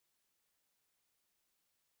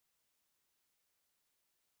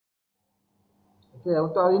Okey,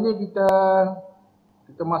 untuk hari ini kita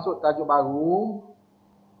masuk tajuk baru.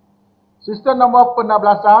 Sistem nombor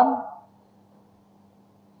penambelasan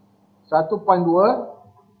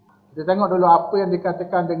 1.2. Kita tengok dulu apa yang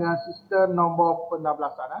dikatakan dengan sistem nombor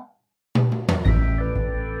penambelasan.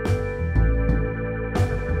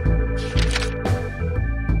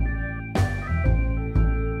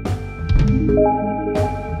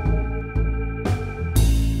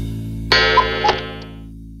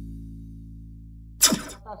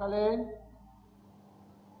 Salin,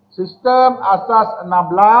 sistem asas 16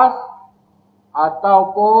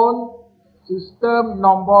 ataupun sistem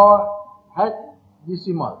nombor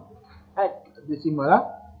hexadecimal. Hexadecimal lah.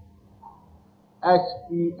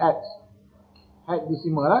 HEX.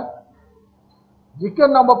 Hexadecimal lah. Jika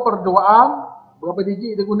nombor perduaan, berapa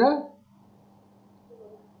digit kita guna?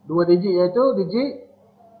 2 digit, iaitu digit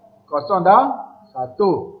 0 dan 1.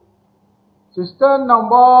 Sistem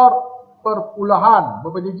nombor perpuluhan,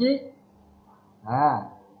 berapa digit?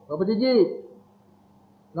 Berapa digit?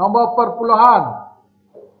 Nombor perpuluhan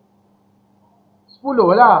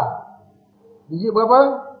 10 lah. Digit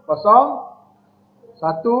berapa? 0,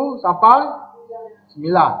 1 sampai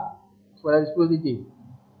 9. Sebab ada 10 digit.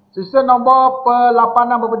 Sistem nombor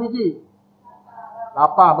perlapanan berapa digit?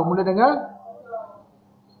 8, bermula dengan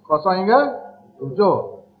 0 hingga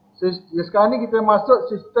 7. Sekarang ni kita masuk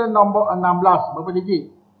sistem nombor 16. Berapa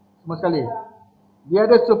digit? Semua sekali. Dia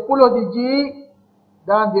ada 10 digit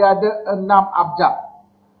dan dia ada 6 abjad.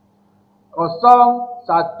 0,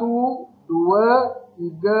 1, 2,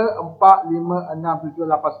 3, 4, 5, 6, 7,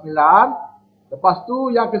 8, 9. Lepas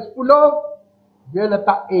tu yang ke-10 dia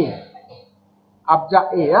letak A.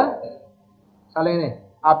 Abjad A ya. Salah ni.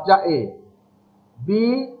 Abjad A. B,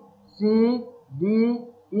 C, D,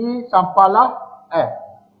 E sampailah F.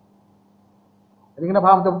 Jadi kena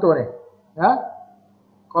faham betul-betul ni. Ya.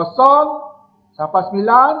 0 sampai 9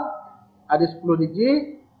 ada 10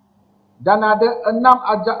 digit dan ada 6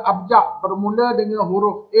 abjad bermula dengan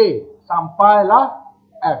huruf A sampailah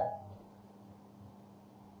F.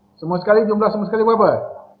 Semua sekali jumlah semua sekali berapa?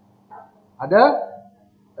 Ada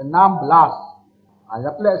 16.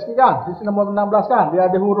 Yang pelik sikit kan? Sistem nombor 16 kan dia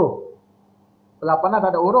ada huruf. Perlapanan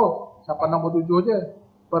tak ada huruf, sampai nombor 7 je.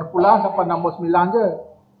 Perpuluhan sampai nombor 9 je.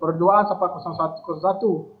 Perduaan sampai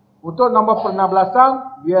 0101. Untuk nombor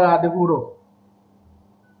penambelasan, dia ada huruf.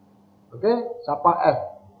 Okey, sampai F.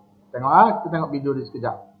 Tengok kita tengok video ni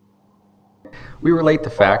sekejap. We relate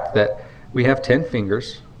the fact that we have 10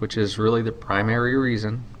 fingers, which is really the primary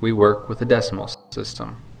reason we work with the decimal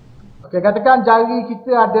system. Okey, katakan jari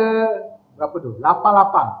kita ada berapa tu? 8.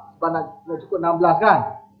 Sebab nak cukup 16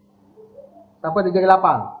 kan? Siapa ada jari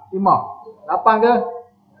 8? 5. 8 ke?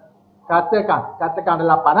 Katakan ada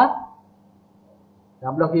 8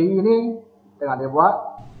 Yang belah kiri ni, tengok dia buat.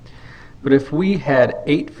 But if we had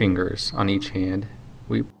 8 fingers on each hand,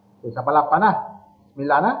 we sampai 8 lah. 9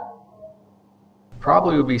 lah.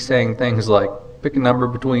 Probably would be saying things like, pick a number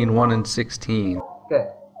between 1 and 16. Okay.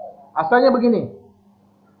 Asalnya begini.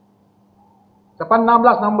 Sampai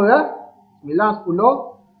 16 nombor ya. 9,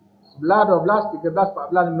 10, 11, 12, 13,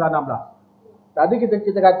 14, 15, 16. Tadi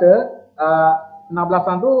kita kata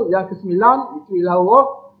 16an tu yang ke-9 itu ialah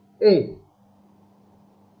huruf A.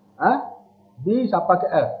 D sampai ke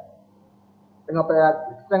F.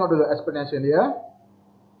 Tengok dulu explanation dia.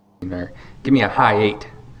 Give me a high 8.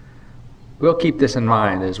 We'll keep this in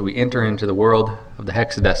mind as we enter into the world of the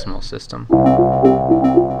hexadecimal system.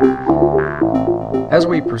 As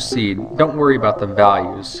we proceed, don't worry about the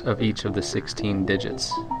values of each of the 16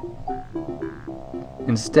 digits.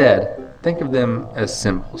 Instead, think of them as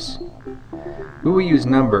symbols. We will use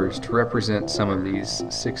numbers to represent some of these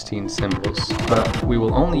 16 symbols, but we will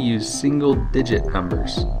only use single-digit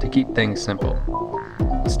numbers to keep things simple.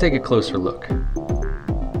 Let's take a closer look.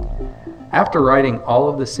 After writing all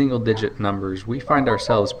of the single-digit numbers, we find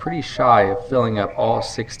ourselves pretty shy of filling up all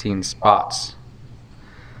 16 spots.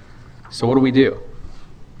 So what do?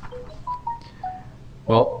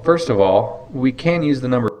 Well, first of all, we can use the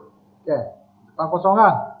number. Okay, depan kosong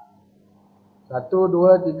kan? 1,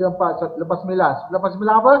 2, 3, 4, lepas 9. Lepas 9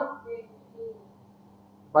 apa?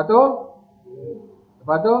 Lepas tu?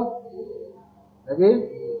 Lagi?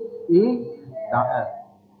 E dan F.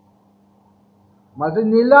 Maksud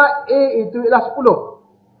nilai A itu ialah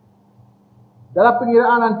 10. Dalam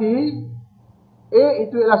pengiraan nanti, A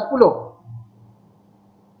itu ialah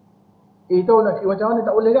 10. A itu nak kira macam mana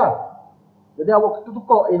tak boleh kan? Jadi awak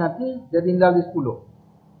tukar A nanti, jadi nilai dia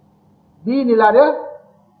 10. D nilai dia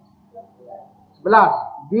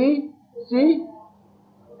 11. D, C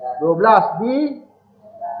 12. D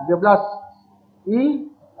 13. E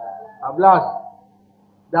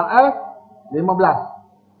 14. Dan F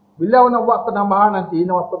 15. Bila awak nak buat penambahan nanti,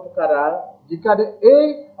 nak buat pertukaran, jika ada A,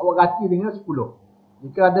 awak ganti dengan 10.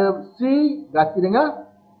 Jika ada C, ganti dengan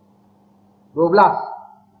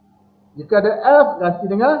 12. Jika ada F, ganti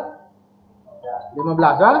dengan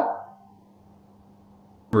 15.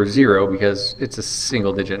 Or 0 because it's a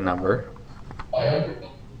single digit number.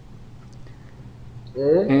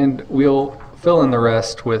 And we'll fill in the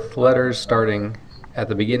rest with letters starting at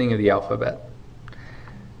the beginning of the alphabet.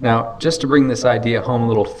 Now, just to bring this idea home a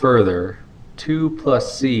little further, 2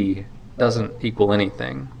 plus C doesn't equal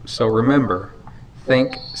anything. So remember,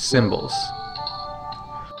 think symbols.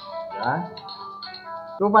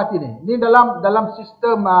 So mati ni. Ini dalam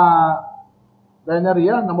sistem binary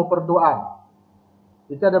ya, nombor perduaan.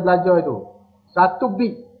 Kita ada belajar itu. 1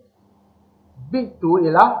 bit. Bit tu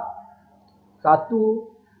ialah 1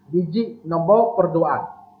 digit nombor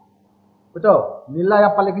perduaan. Betul? Nilai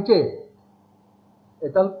yang paling kecil.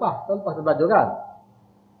 Tahun lepas kita belajar kan?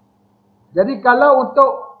 Jadi kalau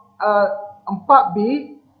untuk 4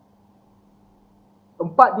 bit,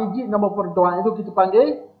 4 digit nombor perduaan itu kita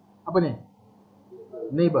panggil apa ni?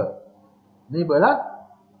 Neighbor. Neighbor lah.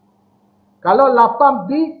 Kalau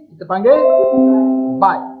 8 bit kita panggil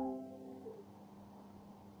byte.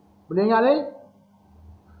 Boleh ingat ni?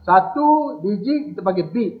 1 digit kita panggil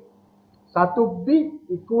bit. 1 bit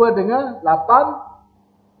equal dengan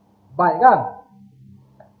 8 byte kan?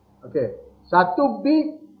 Okey. 1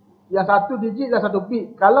 bit yang 1 digit dan 1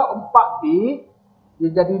 bit. Kalau 4 bit dia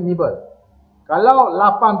jadi nibble. Kalau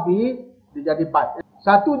 8 bit dia jadi byte.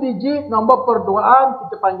 1 digit nombor perduaan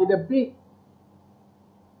kita panggil dia bit.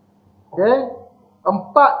 Okey.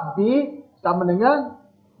 4 bit sama dengan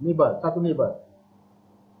nibble, 1 nibble.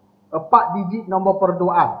 4 digit nombor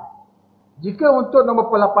perduaan. Jika untuk nombor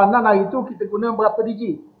perlapanan hari itu kita guna berapa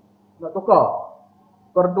digit? Nak tukar.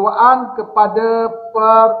 Perduaan kepada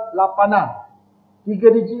perlapanan.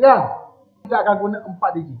 3 digit kan? Kita akan guna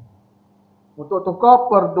 4 digit. Untuk tukar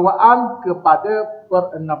perduaan kepada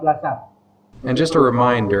per-16an. And just a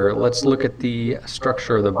reminder, let's look at the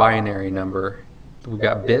structure of the binary number. We've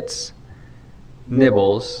got bits,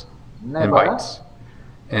 nibbles, and bytes.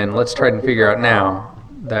 And let's try to figure out now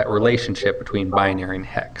that relationship between binary and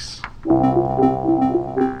hex.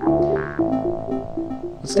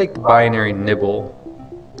 Let's take the binary nibble.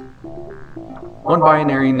 1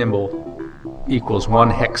 binary nibble equals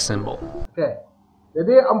 1 hex symbol. Okay.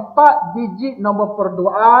 Jadi 4 digit nombor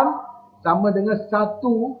perduaan sama dengan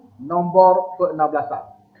 1 nombor per-16an.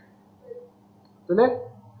 Tulis?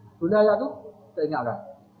 Tulis ayat tu? Tak ingat kan?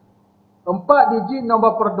 4 digit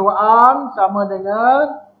nombor perduaan sama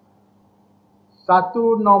dengan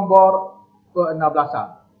 1 nombor per-16an.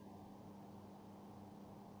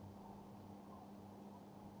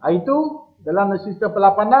 Itu dalam sistem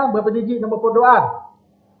perlapanan berapa digit nombor perduaan?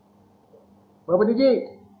 Berapa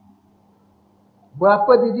digit?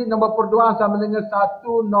 Berapa digit nombor perduaan sama dengan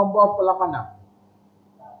 1 nombor perlapanan?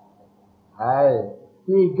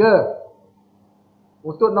 3.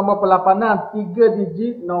 Untuk nombor perlapanan, 3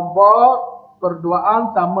 digit nombor perduaan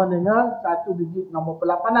sama dengan 1 digit nombor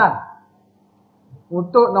perlapanan.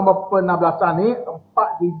 Untuk nombor per-16an ni,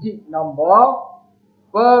 4 digit nombor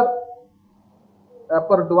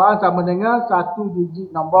perduaan sama dengan 1 digit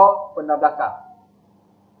nombor per-16an.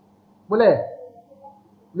 Boleh?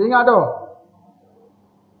 Boleh ingat tu?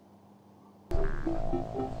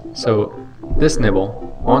 So, this nibble,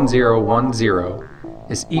 1010,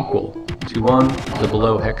 is equal to 1 the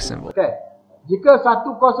below hex symbol. Okay. Jika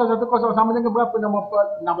 1010 sama dengan berapa nombor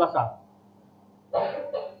per-16an?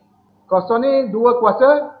 Kosong ni 2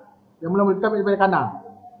 kuasa yang mula-mula kita ambil daripada kanan.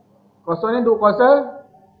 Kosong ni 2 kuasa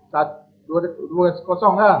 2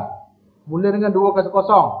 kosong kan? Mula dengan 2 kuasa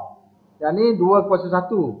kosong. Yang ni 2 kuasa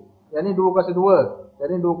 1. Yang ni 2 kuasa 2. Yang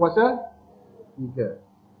ni 2 kuasa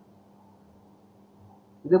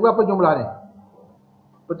 3. Jadi berapa jumlah ni?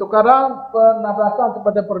 Pertukaran per-16an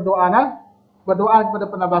kepada perduaan. Perduaan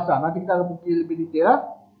kepada per-16an. Nanti kita akan pergi lebih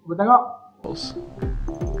detail. Cuba tengok.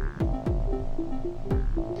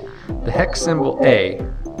 The hex symbol A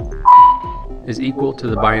is equal to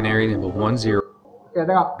the binary nibble 10. Okay,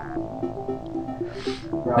 tengok.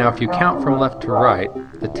 Now if you count from left to right,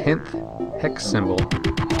 the 10th hex symbol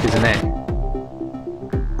is an A.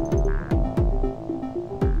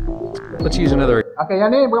 Let's use another. Okay, yang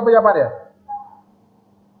ni berapa jawapan dia?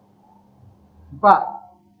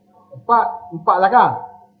 4 lah kan?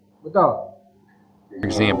 Betul.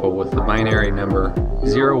 Example with the binary number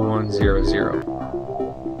 0100.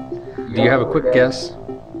 Do you have a quick guess?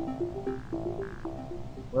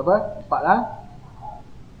 Berapa? 4 lah.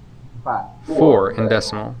 4. 4 in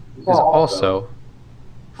decimal is also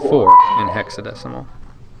 4 in hexadecimal.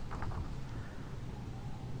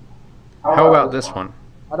 How about this one?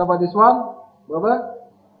 What about this one? Berapa?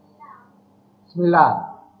 9.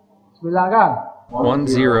 9 kan?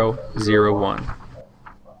 1001.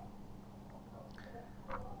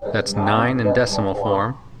 That's 9 in decimal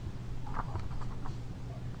form,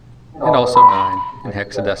 and also 9 in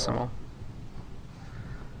hexadecimal.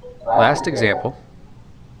 Last example.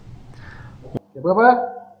 Okay, berapa?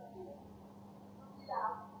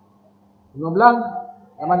 15?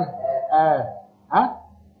 Yang mana?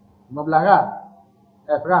 15 kan?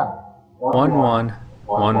 F kan?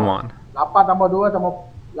 1111. 8 tambah 2 tambah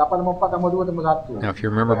 8 tambah 4 tambah 2 tambah 1. Now if you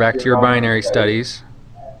remember back to your binary studies,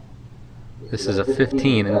 this is a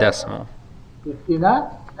 15 in decimal. 15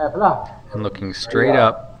 F lah. And looking straight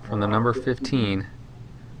up from the number 15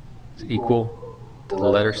 is equal to the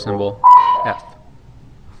letter symbol F.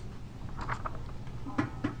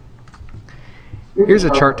 Here's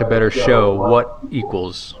a chart to better show what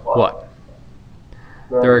equals what.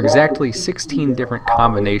 There are exactly 16 different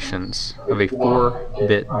combinations of a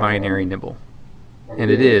 4-bit binary nibble.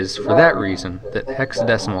 And it is for that reason that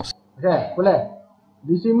hexadecimal. Okay, boleh.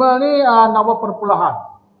 Desimal ni nombor perpuluhan.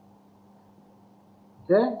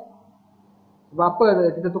 Okay. Sebab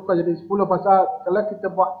apa kita tukar jadi 10? Pasal kalau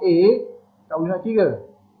kita buat A, tak boleh nak kira.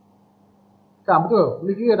 Kan betul?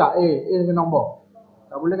 Boleh kira tak A dengan nombor?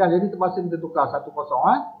 Tak boleh kan? Jadi terpaksa kita tukar 1 kosong.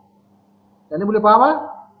 Yang ni boleh faham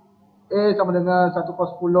A sama dengan 1 per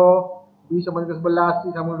 10, B sama dengan 11,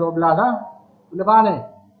 C sama dengan 12. Boleh faham ni?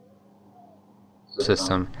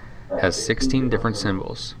 System has 16 different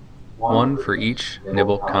symbols, one for each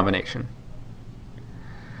nibble combination.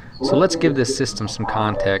 So let's give this system some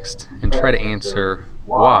context and try to answer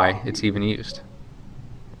why it's even used.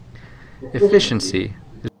 Efficiency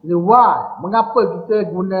Jadi why? Mengapa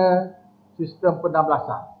kita guna sistem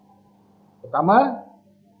penambelasan? Pertama,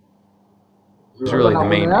 is really the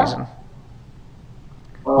main reason.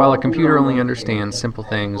 While a computer only understands simple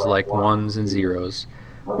things like ones and zeros,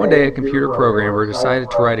 one day a computer programmer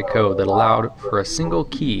decided to write a code that allowed for a single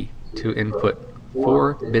key to input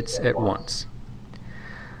 4 bits at once.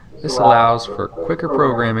 This allows for quicker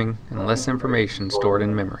programming and less information stored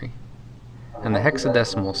in memory, and the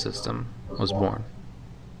hexadecimal system was born.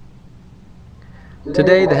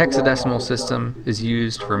 Today, the hexadecimal system is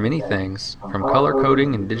used for many things, from color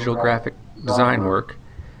coding and digital graphic design work,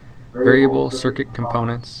 variable circuit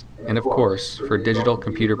components, and of course, for digital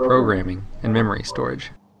computer programming and memory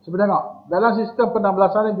storage. Cuba tengok, dalam sistem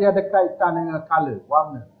penambelasan ni dia ada kaitan dengan color,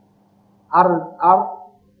 warna.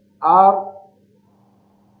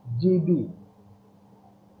 RGB.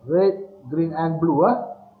 Red, green and blue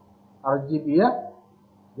RGB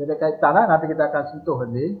Dia ada kaitan nanti kita akan sentuh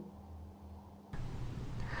nanti.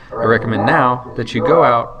 I recommend now that you go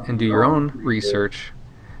out and do your own research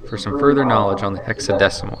for some further knowledge on the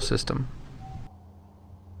hexadecimal system.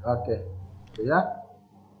 Okey. Ya.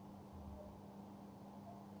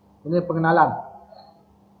 Ini pengenalan.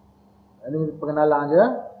 Ini pengenalan je.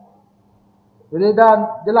 Jadi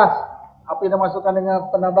dan jelas apa yang dimasukkan dengan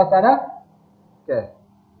penambelasan Okey.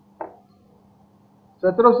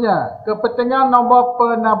 Seterusnya, kepentingan nombor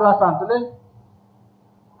penambelasan. Tulis.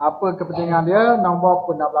 Apa kepentingan dia? Nombor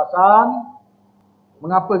penambelasan.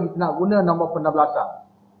 Mengapa kita nak guna nombor penambelasan?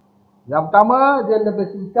 Yang pertama, dia lebih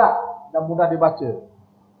singkat dan mudah dibaca.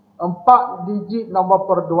 4 digit nombor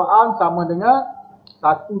perduaan sama dengan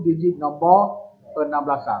 1 digit nombor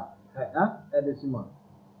penambelasan. Decimal.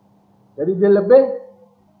 Jadi dia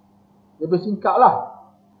lebih singkat lah.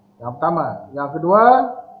 Yang pertama. Yang kedua,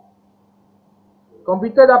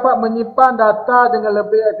 komputer dapat menyimpan data dengan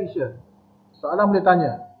lebih efisien. Soalan boleh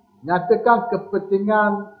tanya. Nyatakan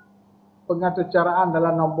kepentingan pengaturcaraan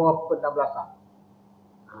dalam nombor penambelasan.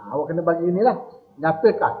 Awak kena bagi inilah.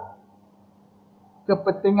 Nyatakan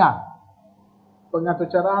kepentingan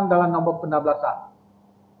pengaturcaraan dalam nombor penambelasan.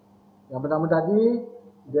 Yang pertama tadi,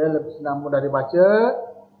 dia lebih senang mudah dibaca.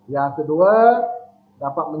 Yang kedua,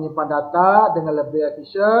 dapat menyimpan data dengan lebih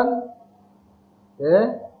efisien. Okey.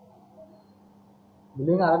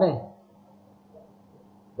 Boleh ingat ni?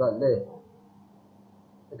 Boleh.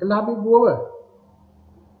 Kelas habis berapa?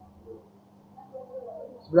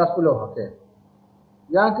 11.10. Okey.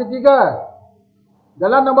 Yang ketiga,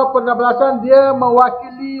 dalam nombor penambelasan dia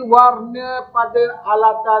mewakili warna pada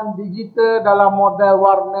alatan digital dalam model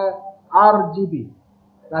warna RGB.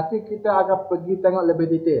 Nanti kita akan pergi tengok lebih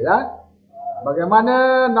detail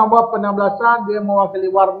bagaimana nombor penambelasan dia mewakili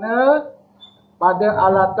warna pada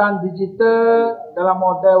alatan digital dalam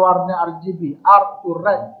model warna RGB. R to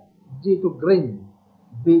red, G to green,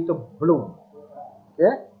 B to blue.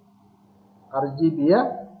 Okey. RGB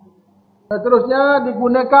Seterusnya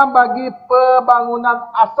digunakan bagi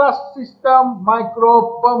pembangunan asas sistem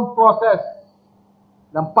microproses.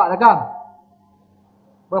 Nampak dah kan?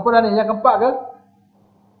 Berapa dah ni? Yang keempat ke?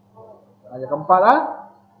 Yang keempat lah.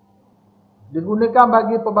 Digunakan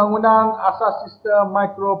bagi pembangunan asas sistem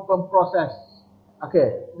microproses.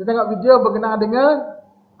 Okey, kita tengok video berkenaan dengan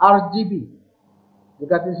RGB. Dia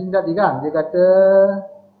kata sini tadi kan, dia kata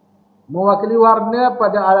mewakili warna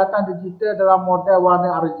pada alatan digital dalam model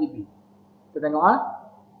warna RGB. Kita tengok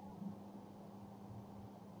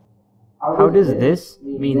How does this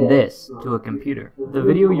mean this to a computer? The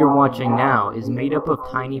video you're watching now is made up of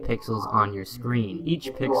tiny pixels on your screen.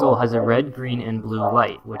 Each pixel has a red, green, and blue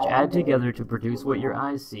light, which add together to produce what your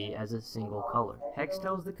eyes see as a single color. Hex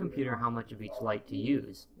tells the computer how much of each light to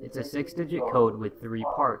use. It's a 6-digit code with 3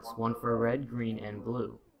 parts, one for red, green, and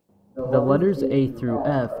blue. The letters A through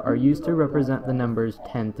F are used to represent the numbers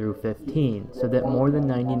 10 through 15, so that more than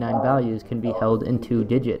 99 values can be held in 2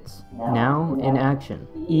 digits. Now, in action.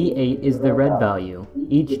 E8 is the red value.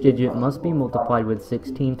 Each digit must be multiplied with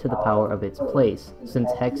 16 to the power of its place, since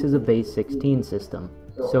hex is a base 16 system.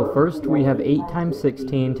 So first we have 8 times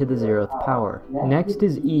 16 to the 0th power. Next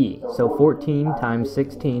is E, so 14 times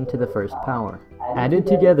 16 to the first power. Added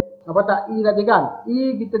together. Nampak tak E tadi kan?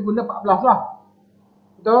 E kita guna 14 lah.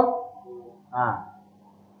 Betul?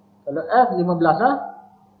 Kalau F 15 lah.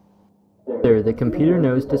 The computer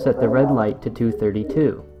knows to set the red light to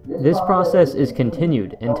 232. This process is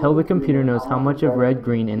continued until the computer knows how much of red,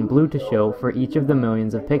 green, and blue to show for each of the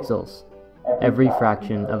millions of pixels, every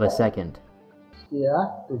fraction of a second.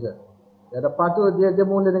 Ya, tu je. Yang depan tu dia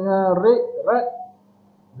mula dengan red,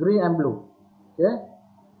 green and blue. Okay.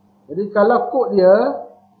 Jadi kalau kod dia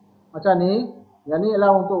macam ni, yang ni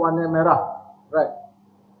adalah untuk warna merah, red,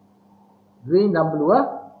 green dan blue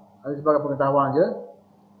Ini sebagai pengetahuan je.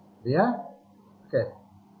 Ya. Okey.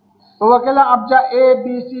 Perwakilan abjad A, B,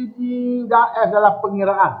 C, D dan F dalam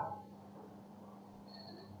pengiraan.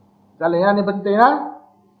 Misalnya yang ni penting lah.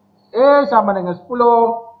 A sama dengan 10,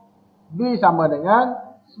 B sama dengan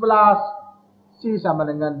 11, C sama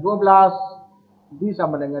dengan 12, D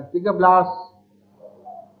sama dengan 13,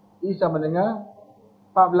 E sama dengan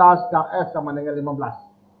 14 dan F sama dengan 15.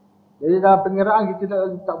 Jadi dalam pengiraan kita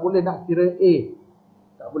tak boleh nak kira A.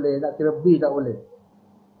 Tak boleh. Nak kira B tak boleh.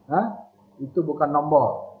 Itu bukan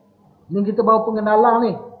nombor. Ni kita baru pengenalan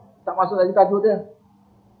ni. Tak masuk lagi tajuk dia.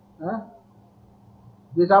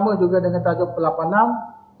 Dia sama juga dengan tajuk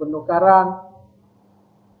pelapanan, penukaran,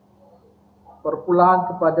 perpuluhan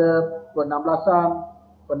kepada penambelasan,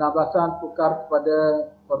 penambelasan tukar kepada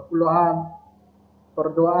perpuluhan,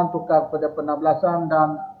 perdoaan tukar kepada penambelasan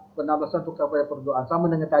dan penambelasan tukar kepada perdoaan.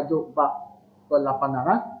 Sama dengan tajuk bab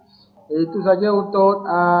pelapanan. Itu saja untuk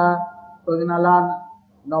pengenalan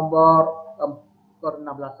nombor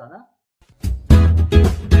perenambelasan.